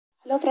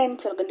Hello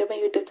friends, welcome to my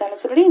YouTube channel.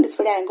 So today in this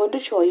video I am going to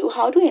show you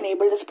how to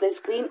enable the split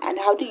screen and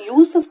how to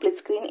use the split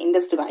screen in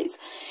this device.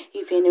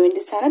 If you are new in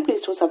this channel,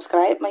 please do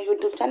subscribe my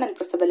YouTube channel and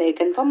press the bell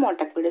icon for more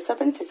tech videos. So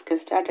friends, let's get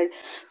started.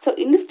 So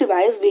in this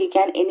device we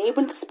can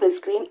enable the split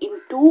screen in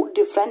two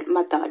different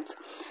methods.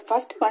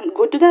 First one,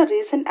 go to the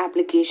recent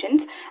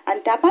applications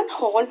and tap and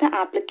hold the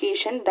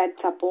application that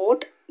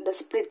support the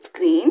split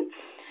screen.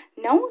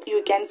 Now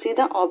you can see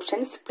the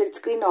option split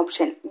screen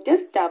option.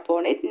 Just tap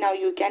on it. Now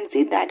you can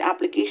see that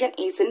application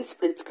is in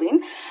split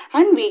screen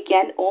and we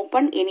can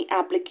open any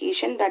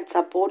application that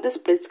support the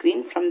split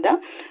screen from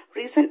the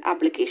recent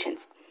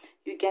applications.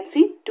 You can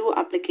see two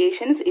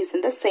applications is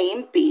in the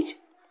same page.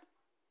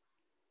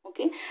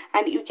 Okay,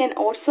 and you can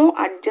also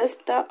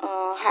adjust the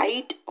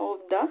height of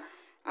the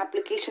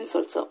applications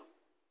also,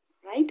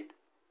 right?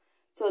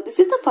 So this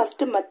is the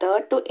first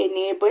method to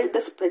enable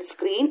the split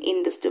screen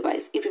in this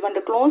device. If you want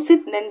to close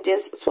it, then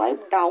just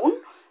swipe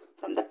down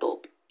from the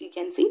top. You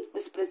can see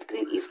the split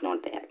screen is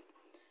not there.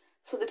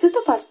 So this is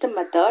the first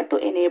method to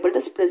enable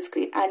the split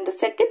screen, and the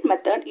second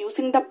method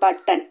using the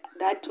button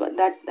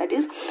that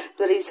is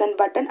the recent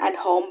button and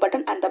home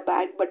button and the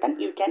back button.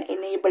 You can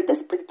enable the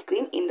split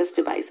screen in this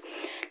device.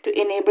 To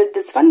enable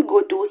this one,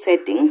 go to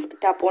settings,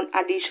 tap on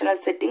additional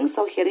settings.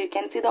 So here you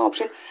can see the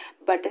option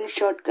button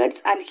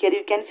shortcuts, and here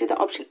you can see the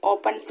option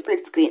open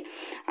split screen,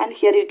 and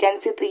here you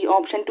can see three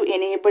options to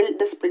enable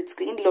the split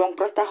screen. Long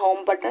press the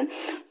home button,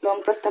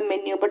 long press the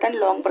menu button,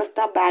 long press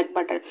the back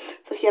button.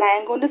 So here I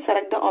am going to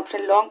select the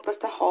option long press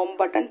the home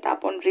button,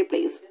 tap on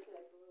replace.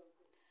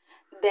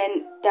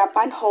 Then tap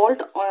and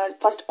hold on,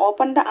 first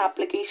open the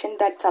application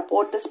that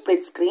support the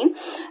split screen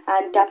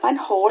and tap and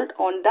hold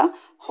on the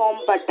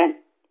home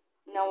button.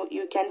 Now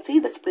you can see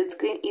the split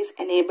screen is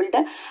enabled,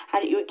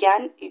 and you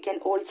can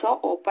also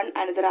open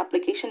another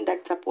application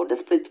that support the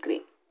split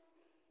screen.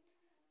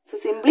 So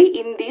simply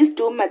in these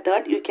two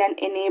methods you can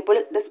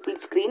enable the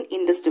split screen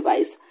in this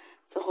device.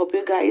 So hope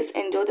you guys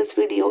enjoy this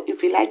video.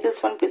 If you like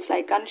this one, please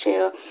like and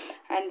share,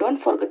 and don't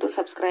forget to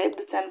subscribe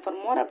this channel for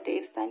more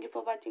updates. Thank you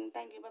for watching.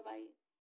 Thank you. Bye bye.